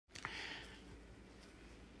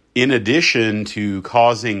in addition to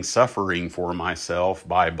causing suffering for myself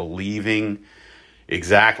by believing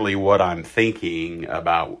exactly what I'm thinking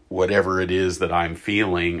about whatever it is that I'm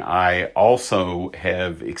feeling, I also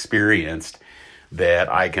have experienced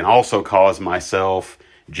that I can also cause myself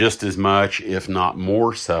just as much, if not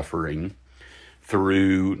more, suffering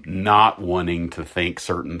through not wanting to think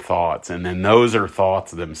certain thoughts. And then those are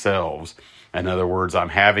thoughts themselves. In other words, I'm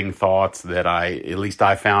having thoughts that at least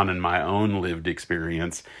I found in my own lived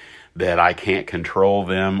experience, that I can't control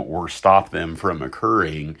them or stop them from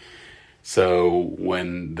occurring. So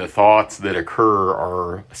when the thoughts that occur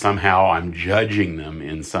are somehow I'm judging them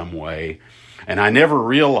in some way, and I never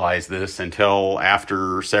realized this until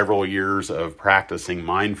after several years of practicing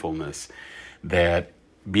mindfulness, that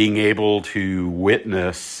being able to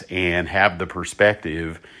witness and have the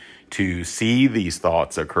perspective to see these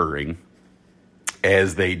thoughts occurring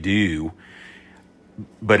as they do.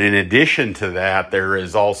 But in addition to that, there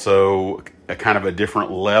is also a kind of a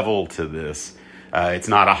different level to this. It's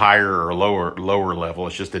not a higher or lower level.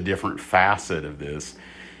 It's just a different facet of this,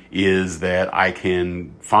 is that I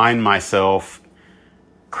can find myself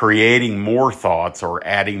creating more thoughts or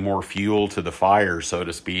adding more fuel to the fire, so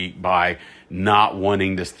to speak, by not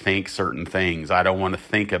wanting to think certain things. I don't want to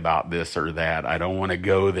think about this or that. I don't want to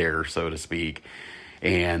go there, so to speak.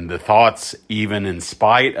 And the thoughts, even in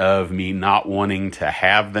spite of me not wanting to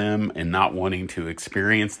have them and not wanting to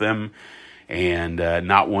experience them and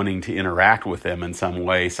not wanting to interact with them in some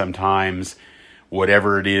way, sometimes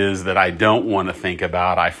whatever it is that I don't want to think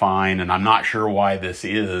about, I find, and I'm not sure why this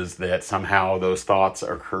is, that somehow those thoughts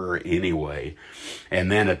occur anyway.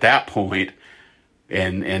 And then at that point,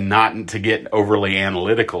 and not to get overly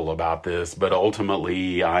analytical about this, but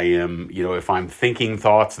ultimately I am, if I'm thinking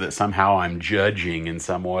thoughts that somehow I'm judging in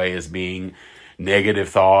some way as being negative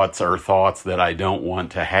thoughts or thoughts that I don't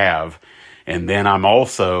want to have, and then I'm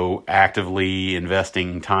also actively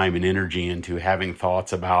investing time and energy into having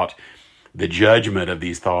thoughts about the judgment of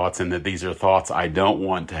these thoughts and that these are thoughts I don't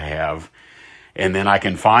want to have. And then I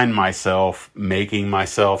can find myself making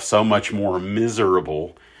myself so much more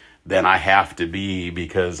miserable than I have to be,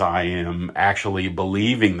 because I am actually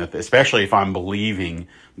believing that, especially if I'm believing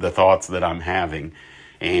the thoughts that I'm having,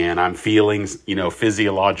 and I'm feeling,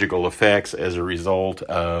 physiological effects as a result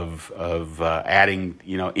of adding,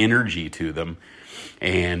 energy to them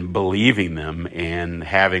and believing them and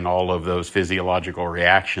having all of those physiological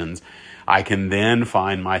reactions. I can then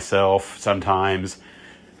find myself sometimes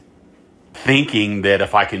thinking that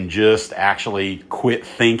if I can just actually quit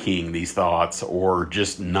thinking these thoughts, or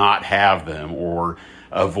just not have them, or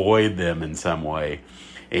avoid them in some way.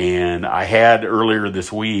 And I had earlier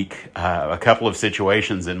this week a couple of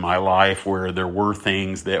situations in my life where there were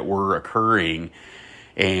things that were occurring,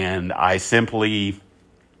 and I simply,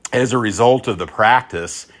 as a result of the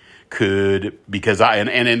practice, and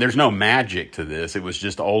there's no magic to this. It was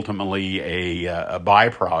just ultimately a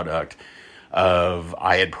byproduct of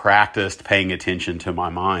I had practiced paying attention to my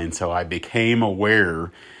mind. So I became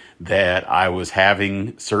aware that I was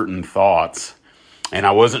having certain thoughts, and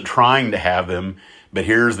I wasn't trying to have them. But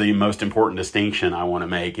here's the most important distinction I want to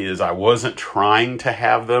make, is I wasn't trying to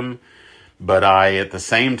have them, but at the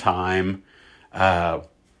same time, I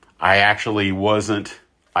actually wasn't.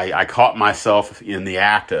 I caught myself in the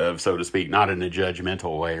act of, so to speak, not in a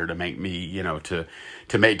judgmental way, or to make me,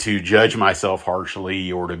 to judge myself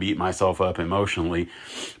harshly or to beat myself up emotionally.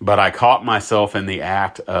 But I caught myself in the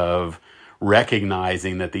act of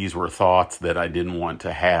recognizing that these were thoughts that I didn't want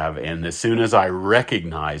to have. And as soon as I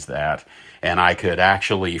recognized that, and I could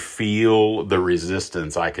actually feel the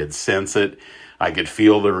resistance, I could sense it, I could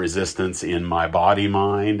feel the resistance in my body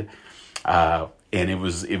mind, and it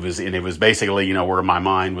was basically, where my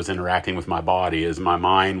mind was interacting with my body, as my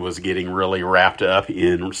mind was getting really wrapped up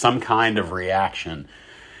in some kind of reaction.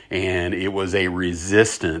 And it was a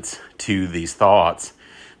resistance to these thoughts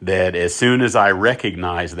that as soon as I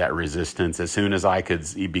recognized that resistance, as soon as I could,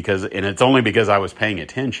 and it's only because I was paying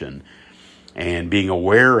attention and being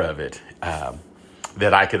aware of it,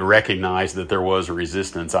 that I could recognize that there was a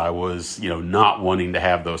resistance. I was, not wanting to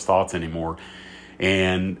have those thoughts anymore.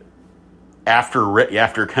 And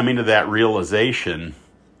after coming to that realization,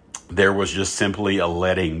 there was just simply a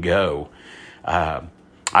letting go.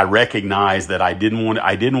 I recognized that I didn't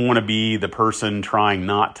want to be the person trying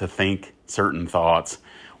not to think certain thoughts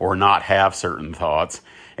or not have certain thoughts.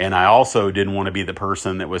 And I also didn't want to be the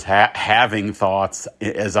person that was having thoughts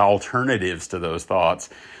as alternatives to those thoughts,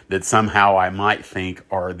 that somehow I might think,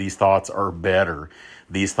 these thoughts are better.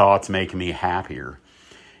 These thoughts make me happier.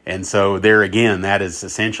 And so there again, that is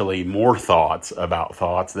essentially more thoughts about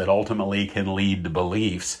thoughts that ultimately can lead to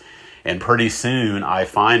beliefs. And pretty soon I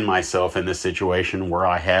find myself in this situation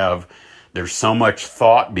where there's so much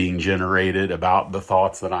thought being generated about the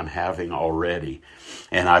thoughts that I'm having already.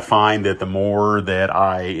 And I find that the more that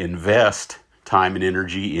I invest time and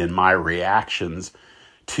energy in my reactions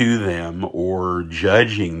to them or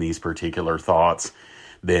judging these particular thoughts,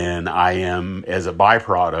 then I am, as a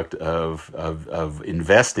byproduct of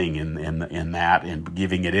investing in that and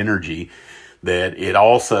giving it energy, that it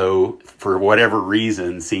also, for whatever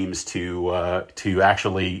reason, seems to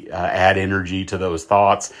actually add energy to those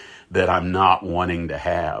thoughts that I'm not wanting to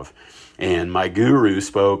have. And my guru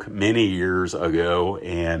spoke many years ago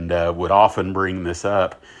and would often bring this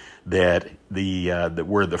up, that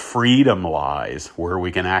where the freedom lies, where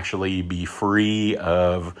we can actually be free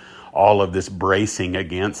of all of this bracing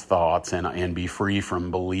against thoughts and be free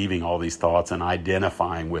from believing all these thoughts and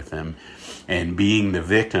identifying with them and being the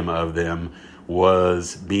victim of them,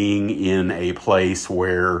 was being in a place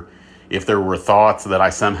where if there were thoughts that I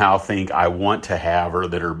somehow think I want to have or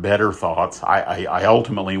that are better thoughts, I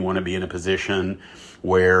ultimately want to be in a position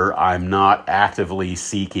where I'm not actively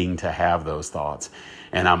seeking to have those thoughts.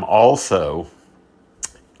 And I'm also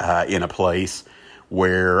in a place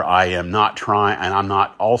where I am not trying, and I'm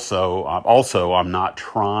not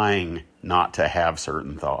trying not to have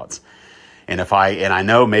certain thoughts. And I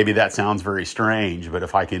know maybe that sounds very strange, but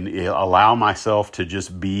if I can allow myself to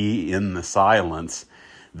just be in the silence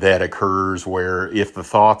that occurs, where if the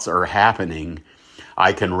thoughts are happening,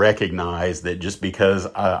 I can recognize that just because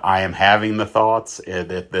I am having the thoughts,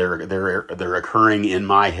 that they're occurring in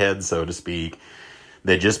my head, so to speak,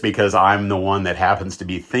 that just because I'm the one that happens to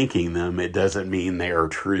be thinking them, it doesn't mean they are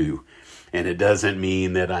true. And it doesn't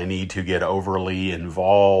mean that I need to get overly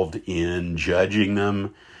involved in judging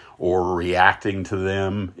them or reacting to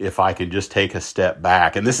them if I can just take a step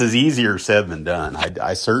back. And this is easier said than done.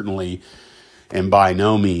 I certainly am by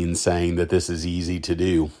no means saying that this is easy to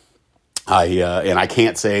do. And I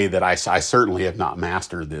can't say that I certainly have not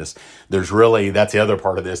mastered this. That's the other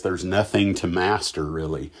part of this. There's nothing to master,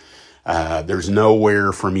 really. There's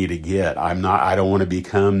nowhere for me to get. I don't want to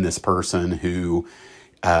become this person who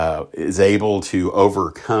is able to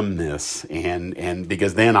overcome this. And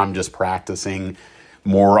because then I'm just practicing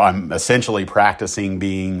more, I'm essentially practicing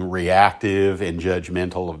being reactive and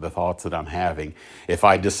judgmental of the thoughts that I'm having. If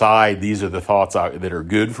I decide these are the thoughts that are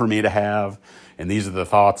good for me to have, and these are the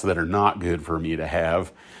thoughts that are not good for me to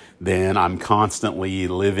have, then I'm constantly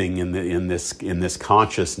living in this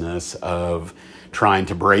consciousness of trying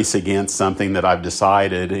to brace against something that I've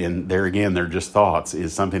decided, and there again, they're just thoughts,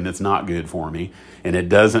 is something that's not good for me, and it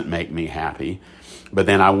doesn't make me happy. But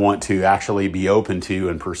then I want to actually be open to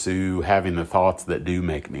and pursue having the thoughts that do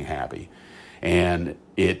make me happy. And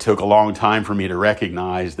it took a long time for me to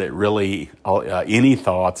recognize that really any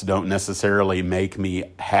thoughts don't necessarily make me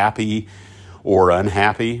happy or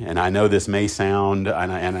unhappy. And I know this may sound,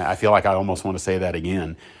 and I feel like I almost want to say that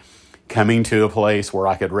again, coming to a place where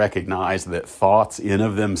I could recognize that thoughts in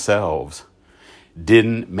of themselves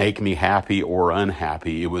didn't make me happy or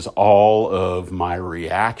unhappy. It was all of my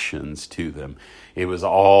reactions to them. It was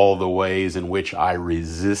all the ways in which I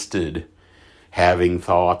resisted having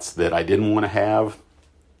thoughts that I didn't want to have,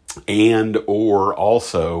 and or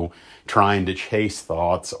also trying to chase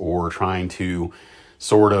thoughts or trying to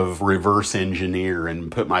sort of reverse engineer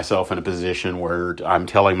and put myself in a position where I'm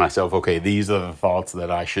telling myself, okay, these are the thoughts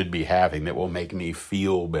that I should be having that will make me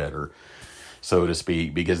feel better, so to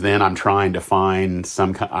speak, because then I'm trying to find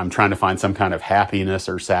some kind of happiness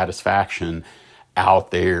or satisfaction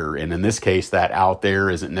out there. And in this case, that out there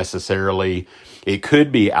isn't necessarily, it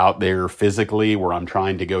could be out there physically where I'm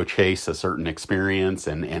trying to go chase a certain experience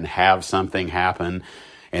and have something happen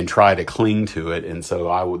and try to cling to it, and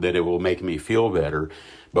so that it will make me feel better.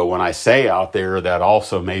 But when I say out there, that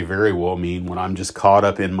also may very well mean when I'm just caught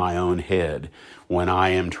up in my own head, when I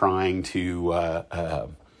am trying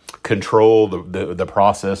to control the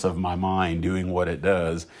process of my mind doing what it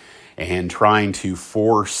does and trying to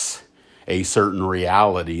force a certain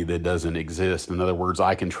reality that doesn't exist. In other words,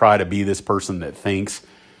 I can try to be this person that thinks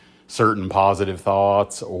certain positive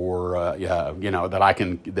thoughts, or that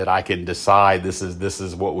I can decide this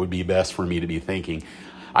is what would be best for me to be thinking.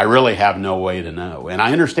 I really have no way to know, and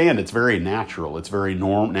I understand it's very natural. It's very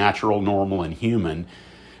natural, normal, and human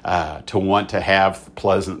to want to have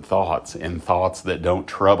pleasant thoughts and thoughts that don't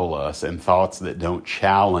trouble us and thoughts that don't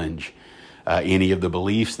challenge any of the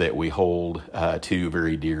beliefs that we hold to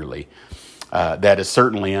very dearly. That is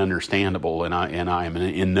certainly understandable, and I am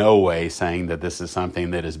in no way saying that this is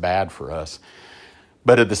something that is bad for us.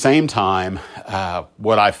 But at the same time,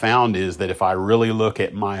 what I found is that if I really look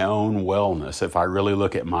at my own wellness, if I really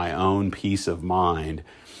look at my own peace of mind,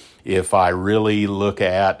 if I really look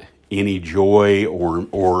at any joy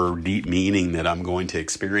or deep meaning that I'm going to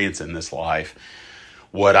experience in this life,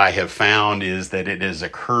 what I have found is that it has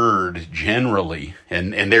occurred generally,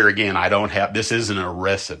 and there again, this isn't a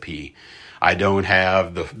recipe. I don't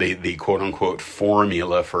have the quote unquote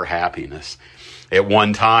formula for happiness. At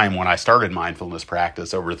one time, when I started mindfulness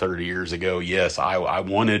practice over 30 years ago, yes, I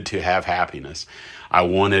wanted to have happiness. I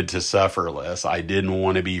wanted to suffer less. I didn't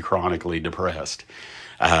want to be chronically depressed.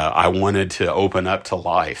 I wanted to open up to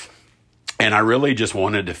life. And I really just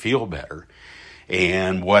wanted to feel better.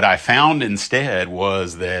 And what I found instead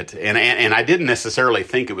was that, and I didn't necessarily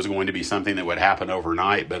think it was going to be something that would happen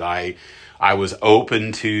overnight, but I was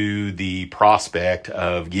open to the prospect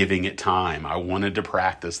of giving it time. I wanted to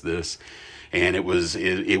practice this, and it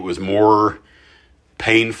was more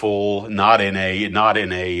painful, not in any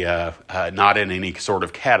sort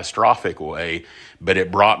of catastrophic way, but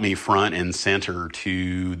it brought me front and center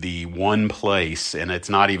to the one place, and it's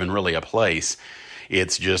not even really a place.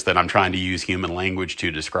 It's just that I'm trying to use human language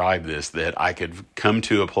to describe this, that I could come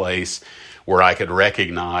to a place where I could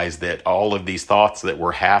recognize that all of these thoughts that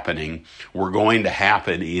were happening were going to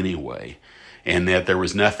happen anyway, and that there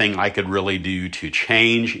was nothing I could really do to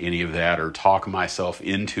change any of that or talk myself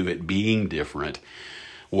into it being different.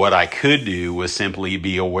 What I could do was simply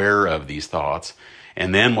be aware of these thoughts.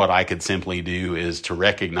 And then what I could simply do is to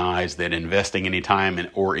recognize that investing any time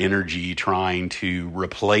or energy trying to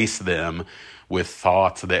replace them with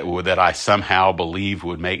thoughts that I somehow believed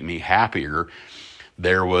would make me happier,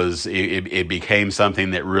 it became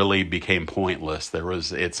something that really became pointless.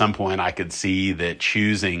 At some point I could see that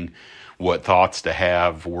choosing what thoughts to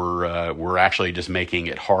have were actually just making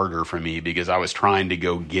it harder for me, because I was trying to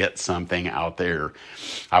go get something out there.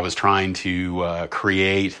 I was trying to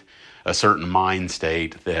create a certain mind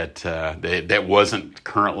state that wasn't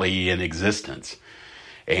currently in existence.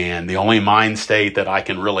 And the only mind state that I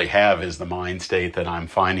can really have is the mind state that I'm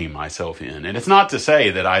finding myself in. And it's not to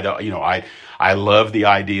say that I love the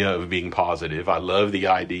idea of being positive. I love the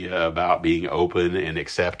idea about being open and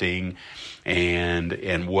accepting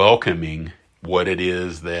and welcoming what it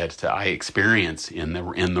is that I experience in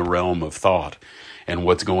the realm of thought and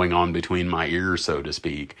what's going on between my ears, so to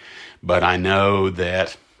speak. But I know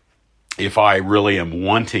that if I really am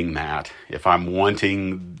wanting that, if I'm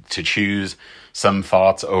wanting to choose some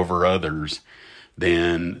thoughts over others,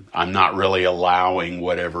 then I'm not really allowing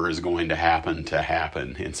whatever is going to happen.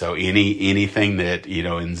 And so anything that,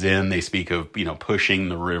 in Zen, they speak of, pushing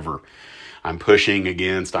the river. I'm pushing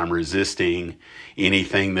against, I'm resisting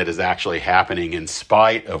anything that is actually happening in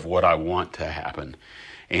spite of what I want to happen.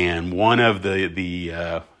 And one of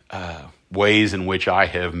the ways in which I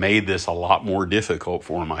have made this a lot more difficult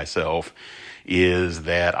for myself is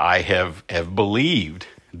that I have believed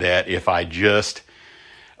that if I just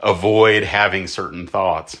avoid having certain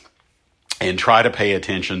thoughts and try to pay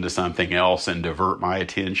attention to something else and divert my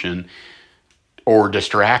attention or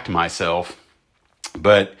distract myself,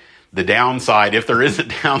 but the downside, if there is a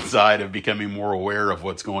downside of becoming more aware of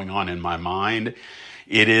what's going on in my mind,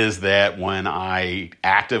 it is that when I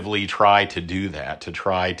actively try to do that, to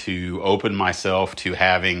try to open myself to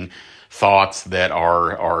having thoughts that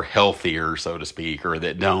are healthier, so to speak, or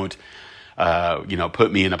that don't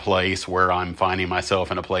put me in a place where I'm finding myself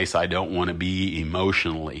in a place I don't want to be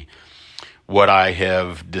emotionally. What I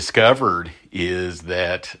have discovered is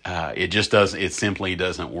that it simply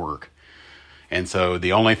doesn't work. And so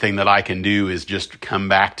the only thing that I can do is just come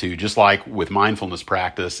back to, just like with mindfulness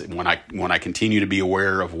practice, when I continue to be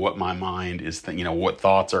aware of what my mind is, what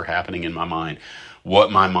thoughts are happening in my mind, what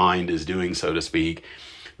my mind is doing, so to speak,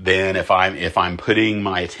 then if I'm putting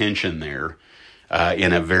my attention there,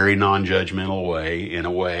 in a very non-judgmental way, in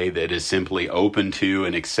a way that is simply open to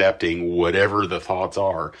and accepting whatever the thoughts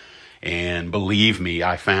are. And believe me,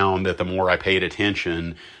 I found that the more I paid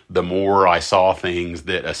attention, the more I saw things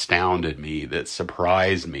that astounded me, that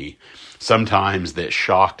surprised me, sometimes that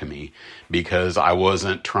shocked me, because I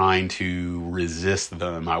wasn't trying to resist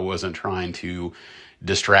them. I wasn't trying to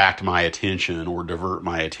distract my attention or divert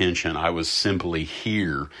my attention. I was simply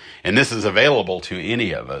here. And this is available to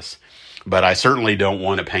any of us. But I certainly don't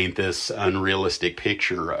want to paint this unrealistic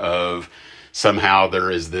picture of somehow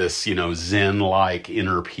there is this, Zen-like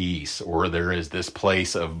inner peace, or there is this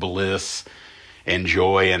place of bliss and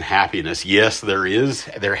joy and happiness. Yes,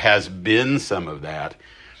 there has been some of that.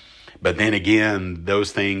 But then again,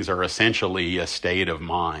 those things are essentially a state of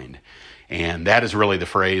mind. And that is really the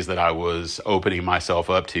phrase that I was opening myself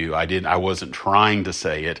up to. I wasn't trying to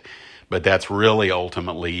say it, but that's really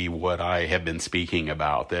ultimately what I have been speaking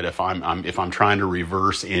about. That if I'm trying to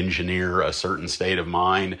reverse engineer a certain state of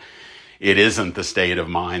mind, it isn't the state of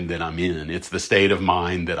mind that I'm in. It's the state of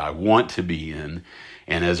mind that I want to be in.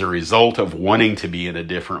 And as a result of wanting to be in a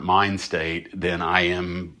different mind state, then I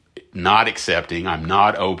am not accepting, I'm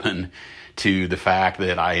not open to the fact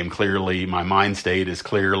that I am clearly, my mind state is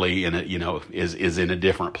clearly in a, is in a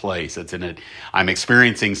different place. I'm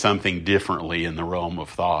experiencing something differently in the realm of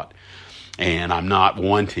thought, and I'm not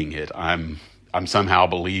wanting it. I'm somehow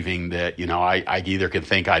believing that, I either can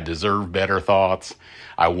think I deserve better thoughts,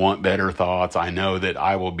 I want better thoughts, I know that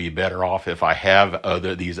I will be better off if I have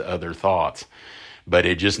these other thoughts, but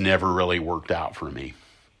it just never really worked out for me.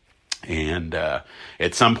 And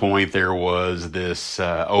at some point there was this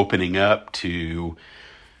opening up to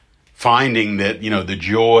finding that, the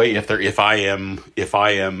joy, if I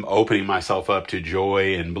am opening myself up to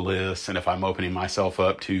joy and bliss, and if I'm opening myself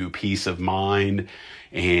up to peace of mind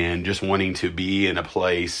and just wanting to be in a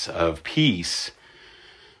place of peace,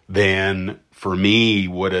 then for me,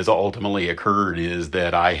 what has ultimately occurred is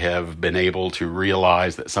that I have been able to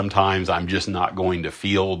realize that sometimes I'm just not going to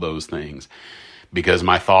feel those things, because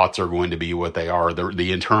my thoughts are going to be what they are,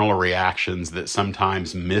 the internal reactions that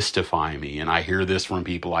sometimes mystify me. And I hear this from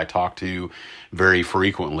people I talk to very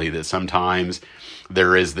frequently, that sometimes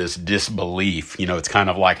there is this disbelief. It's kind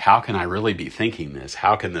of like, how can I really be thinking this?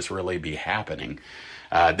 How can this really be happening?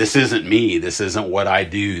 This isn't me. This isn't what I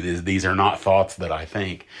do. These are not thoughts that I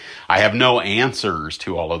think. I have no answers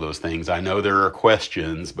to all of those things. I know there are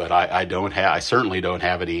questions, but I certainly don't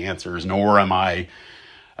have any answers, nor am I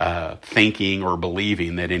thinking or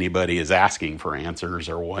believing that anybody is asking for answers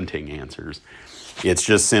or wanting answers. It's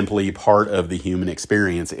just simply part of the human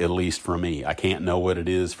experience, at least for me. I can't know what it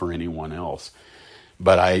is for anyone else.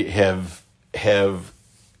 But I have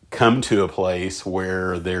come to a place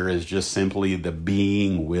where there is just simply the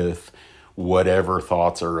being with whatever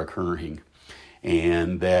thoughts are occurring.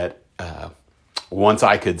 And that once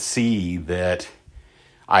I could see that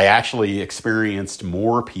I actually experienced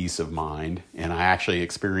more peace of mind, and I actually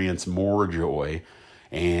experienced more joy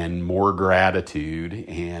and more gratitude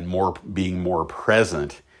and being more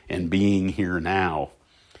present and being here now,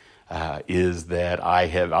 is that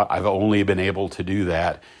I've only been able to do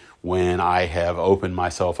that when I have opened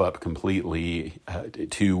myself up completely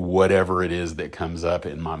to whatever it is that comes up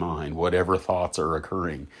in my mind, whatever thoughts are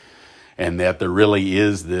occurring. And that there really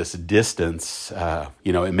is this distance,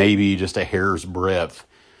 it may be just a hair's breadth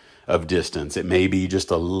of distance. It may be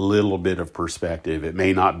just a little bit of perspective. It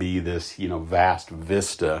may not be this, vast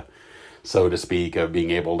vista, so to speak, of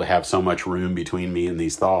being able to have so much room between me and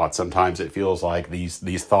these thoughts. Sometimes it feels like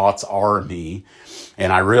these thoughts are me.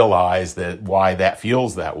 And I realize that why that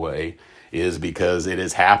feels that way is because it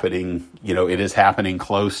is happening, it is happening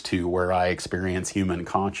close to where I experience human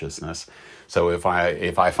consciousness. So if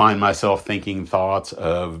I find myself thinking thoughts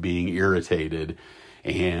of being irritated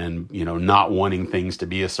and, not wanting things to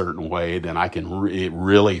be a certain way, then it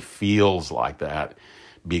really feels like that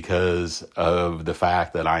because of the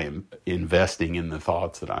fact that I am investing in the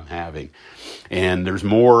thoughts that I'm having. And there's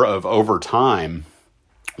more of, over time,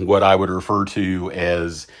 what I would refer to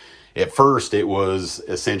as, at first it was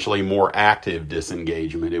essentially more active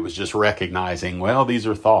disengagement. It was just recognizing, well, these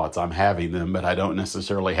are thoughts, I'm having them, but I don't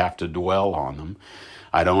necessarily have to dwell on them.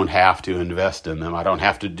 I don't have to invest in them. I don't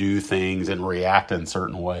have to do things and react in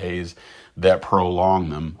certain ways that prolong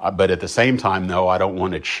them. But at the same time, though, I don't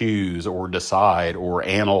want to choose or decide or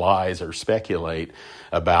analyze or speculate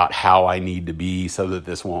about how I need to be so that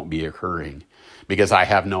this won't be occurring, because I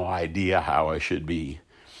have no idea how I should be.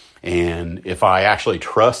 And if I actually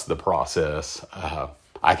trust the process,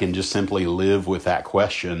 I can just simply live with that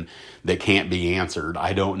question that can't be answered.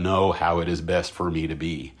 I don't know how it is best for me to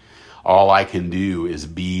be. All I can do is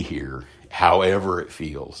be here, however it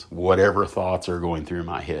feels, whatever thoughts are going through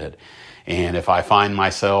my head. And if I find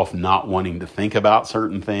myself not wanting to think about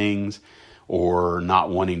certain things, or not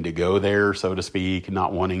wanting to go there, so to speak,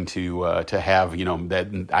 not wanting to have,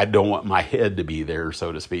 that I don't want my head to be there,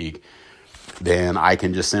 so to speak, then I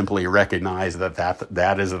can just simply recognize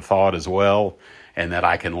that is a thought as well, and that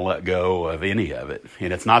I can let go of any of it.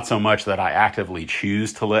 And it's not so much that I actively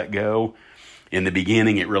choose to let go. In the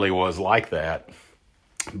beginning, it really was like that.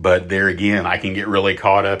 But there again, I can get really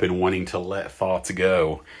caught up in wanting to let thoughts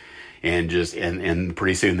go. And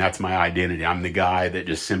pretty soon that's my identity. I'm the guy that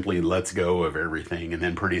just simply lets go of everything. And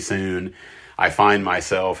then pretty soon I find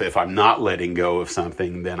myself, if I'm not letting go of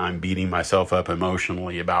something, then I'm beating myself up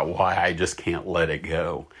emotionally about why I just can't let it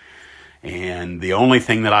go. And the only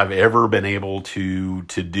thing that I've ever been able to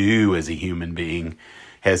do as a human being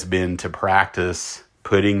has been to practice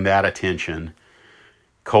putting that attention,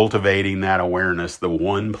 cultivating that awareness, the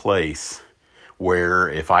one place where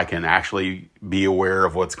if I can actually be aware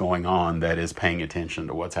of what's going on, that is paying attention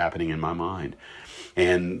to what's happening in my mind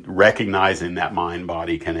and recognizing that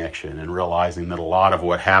mind-body connection and realizing that a lot of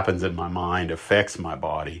what happens in my mind affects my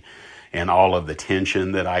body, and all of the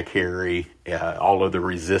tension that I carry, all of the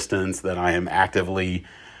resistance that I am actively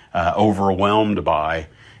overwhelmed by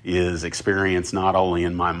is experienced not only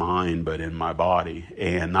in my mind but in my body.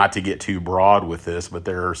 And not to get too broad with this, but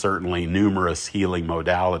there are certainly numerous healing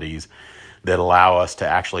modalities that allow us to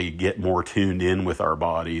actually get more tuned in with our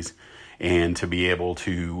bodies and to be able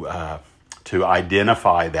to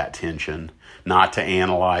identify that tension, not to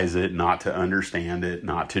analyze it, not to understand it,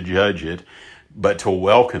 not to judge it, but to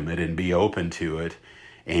welcome it and be open to it.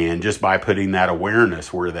 And just by putting that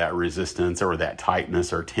awareness where that resistance or that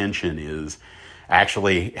tightness or tension is,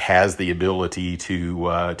 actually has the ability to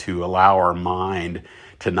allow our mind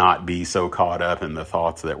to not be so caught up in the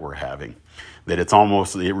thoughts that we're having. That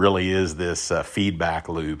it really is this feedback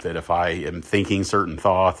loop, that if I am thinking certain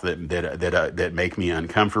thoughts that make me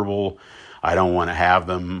uncomfortable, I don't want to have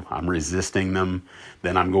them, I'm resisting them,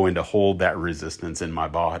 then I'm going to hold that resistance in my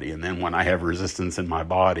body. And then when I have resistance in my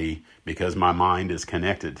body, because my mind is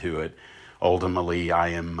connected to it, ultimately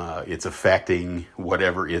it's affecting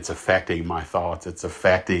my thoughts, it's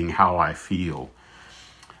affecting how I feel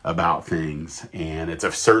about things, and it's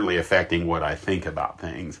certainly affecting what I think about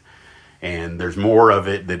things. And there's more of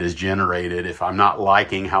it that is generated. If I'm not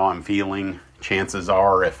liking how I'm feeling, chances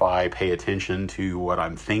are if I pay attention to what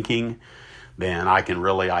I'm thinking, then I can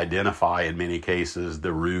really identify in many cases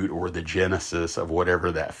the root or the genesis of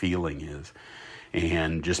whatever that feeling is.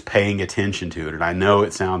 And just paying attention to it. And I know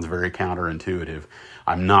it sounds very counterintuitive.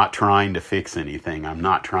 I'm not trying to fix anything. I'm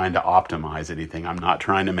not trying to optimize anything. I'm not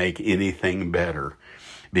trying to make anything better.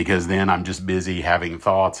 Because then I'm just busy having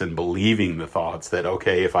thoughts and believing the thoughts that,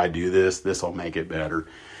 okay, if I do this, this will make it better.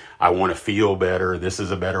 I want to feel better. This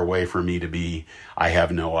is a better way for me to be. I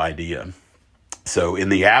have no idea. So in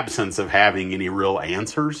the absence of having any real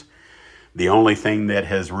answers, the only thing that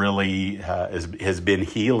has really has been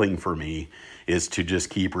healing for me is to just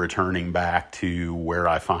keep returning back to where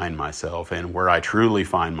I find myself. And where I truly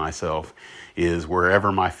find myself is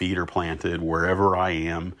wherever my feet are planted, wherever I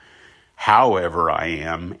am, however I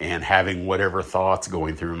am, and having whatever thoughts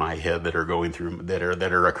going through my head that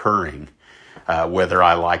are occurring, whether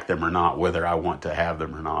I like them or not, whether I want to have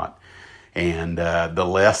them or not. And the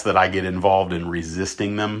less that I get involved in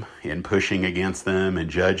resisting them and pushing against them and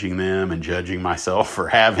judging myself for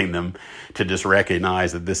having them, to just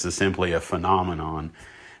recognize that this is simply a phenomenon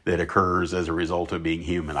that occurs as a result of being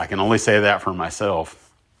human. I can only say that for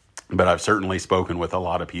myself, but I've certainly spoken with a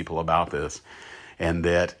lot of people about this. And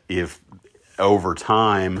that if over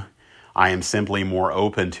time I am simply more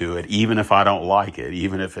open to it, even if I don't like it,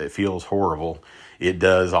 even if it feels horrible, it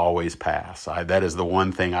does always pass. That is the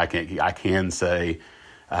one thing I can say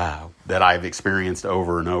that I've experienced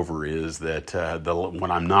over and over, is that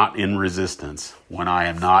when I'm not in resistance, when I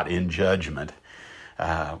am not in judgment,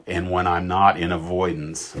 and when I'm not in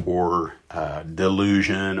avoidance or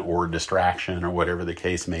delusion or distraction or whatever the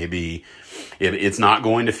case may be, it's not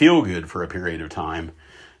going to feel good for a period of time.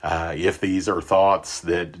 If these are thoughts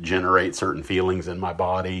that generate certain feelings in my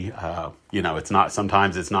body,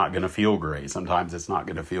 sometimes it's not going to feel great. Sometimes it's not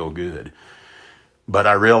going to feel good. But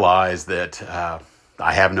I realize that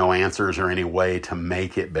I have no answers or any way to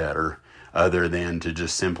make it better other than to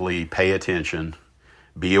just simply pay attention,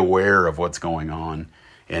 be aware of what's going on,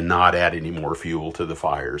 and not add any more fuel to the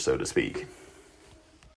fire, so to speak.